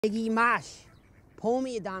Piggy mush. Pull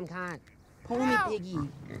me, you dumb cunt. Pull me, piggy.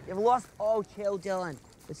 You've lost all chill, Dylan.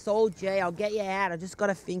 It's all G. I'll get you out. I just got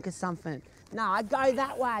to think of something. No, I go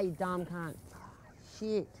that way, you dumb cunt.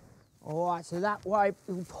 Shit. All right, so that rope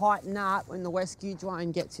will tighten up when the rescue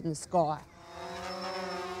drone gets in the sky.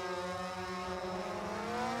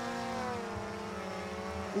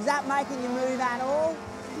 Is that making you move at all?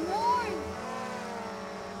 No.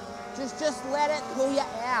 Just let it pull you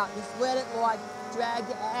out. Just let it, like, drag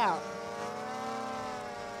you out.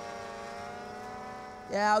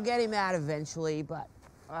 Yeah, I'll get him out eventually, but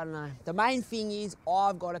I don't know. The main thing is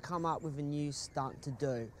I've got to come up with a new stunt to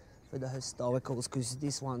do for the historicals, because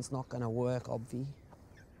this one's not going to work, obvi.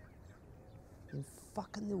 Them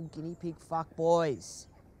fucking little guinea pig fuck boys.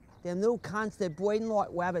 Them little cunts, they're breeding like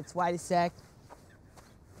rabbits. Wait a sec.